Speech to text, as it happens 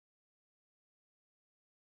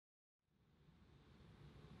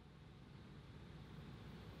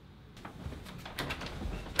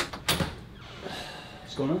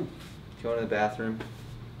What's going on? Going to the bathroom.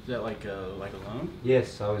 Is that like alone?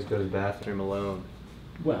 Yes, I always go to the bathroom alone.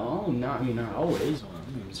 Well, not always.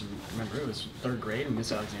 Remember, it was 3rd grade in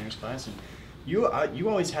Miss Alexander's class, and you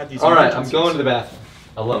always had these. All right, I'm going to the bathroom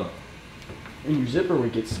alone. And your zipper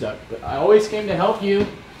would get stuck, but I always came to help you.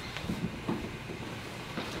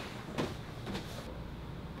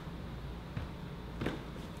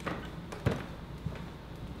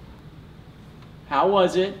 How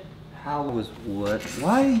was it? How was what?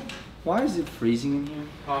 Why is it freezing in here?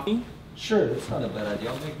 Coffee? Sure, that's not a bad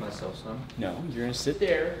idea. I'll make myself some. No, you're gonna sit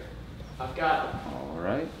there. I've got. All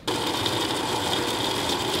right.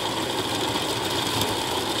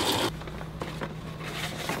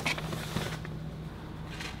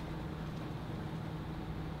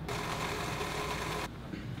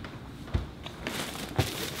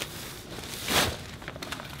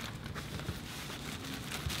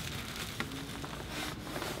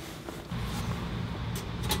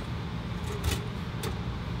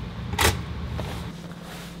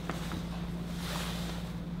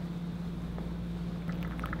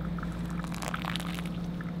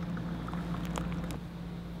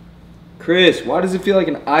 Chris, why does it feel like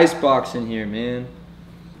an icebox in here, man?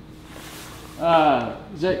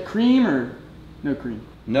 Is that cream or no cream?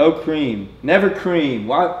 No cream. Never cream.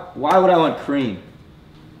 Why would I want cream?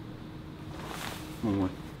 One more.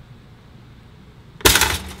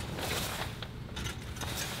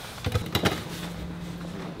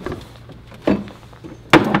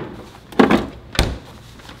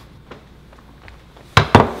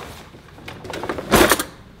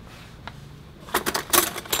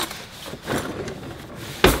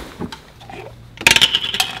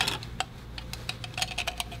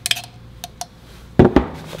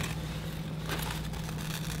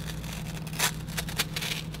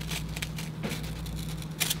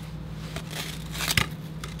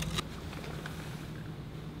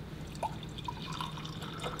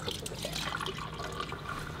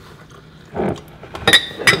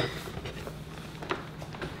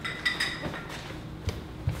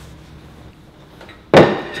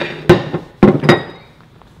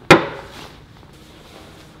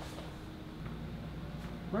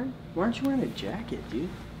 Why aren't you wearing a jacket, dude?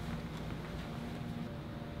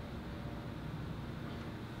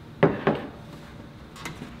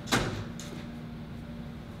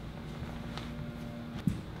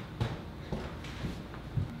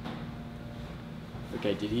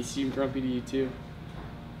 Okay, did he seem grumpy to you too?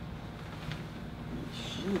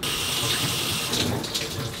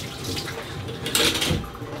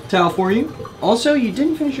 Towel for you. Also, you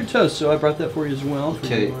didn't finish your toast, so I brought that for you as well.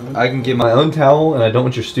 Okay, I can get my own towel, and I don't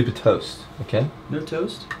want your stupid toast. Okay? No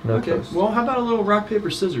toast? No okay. toast. Well, how about a little rock,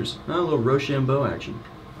 paper, scissors? Not a little Rochambeau action.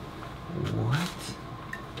 What?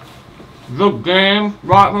 The game,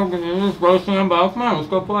 rock, paper, scissors, Rochambeau. Come on, let's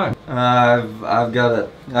go play. I've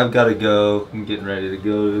gotta go. I'm getting ready to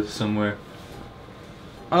go somewhere.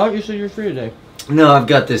 Oh, you said you're free today. No, I've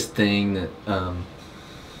got this thing that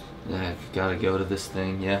I've gotta go to this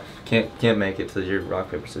thing. Yeah, can't make it to your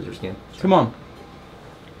rock paper scissors game. Come on.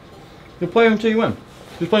 You'll play until you win.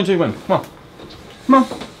 Just play until you win. Come on. Come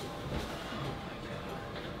on.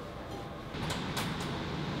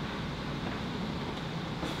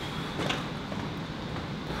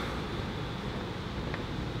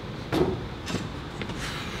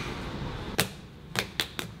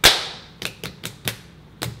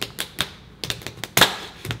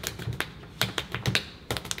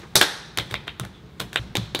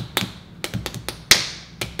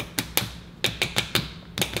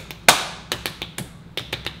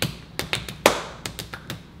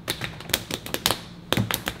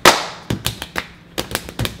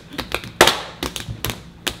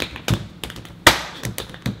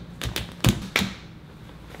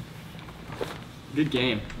 Good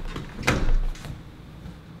game.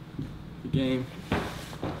 Good game.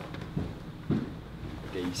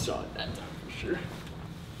 Okay, you saw it that time for sure.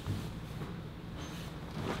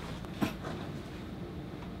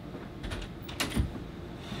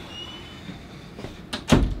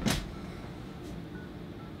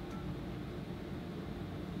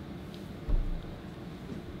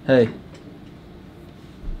 Hey.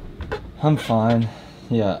 I'm fine.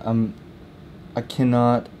 Yeah, I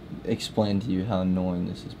cannot explain to you how annoying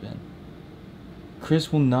this has been.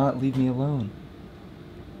 Chris will not leave me alone.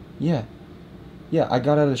 Yeah, I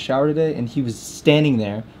got out of the shower today and he was standing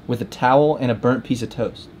there with a towel and a burnt piece of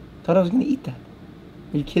toast. Thought I was gonna eat that.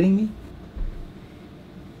 Are you kidding me?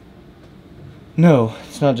 No,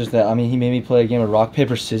 it's not just that. I mean, he made me play a game of rock,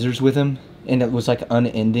 paper, scissors with him, and it was like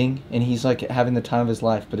unending, and he's like having the time of his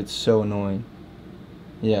life, but it's so annoying.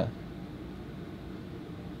 Yeah.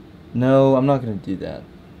 No, I'm not gonna do that.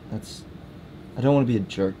 I don't want to be a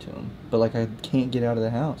jerk to him, but like I can't get out of the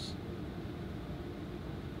house.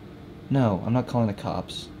 No, I'm not calling the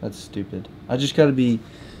cops. That's stupid. I just gotta be.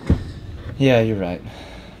 Yeah, you're right.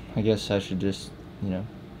 I guess I should just,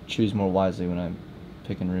 choose more wisely when I'm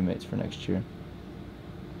picking roommates for next year.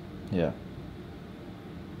 Yeah.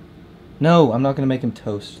 No, I'm not gonna make him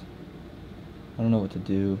toast. I don't know what to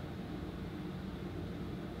do.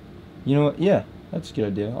 You know what? Yeah, that's a good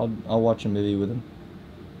idea. I'll watch a movie with him.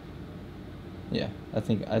 Yeah, I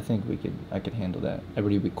think I could handle that.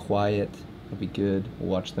 Everybody will be quiet. It'll be good. We'll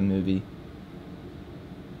watch the movie.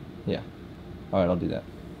 Yeah. All right, I'll do that.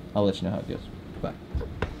 I'll let you know how it goes. Bye.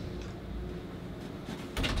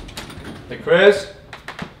 Hey, Chris.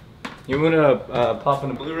 You wanna pop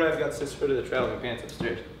on a Blu-ray? I've got Sister to the Traveling Pants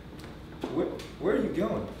upstairs. Where are you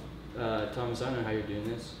going? Thomas, I don't know how you're doing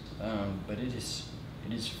this, but it is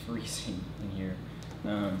freezing in here.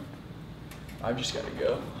 I've just got to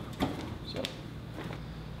go. So,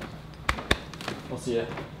 I'll see ya.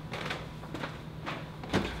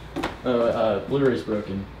 Blu-ray's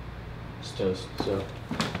broken. It's toast. So.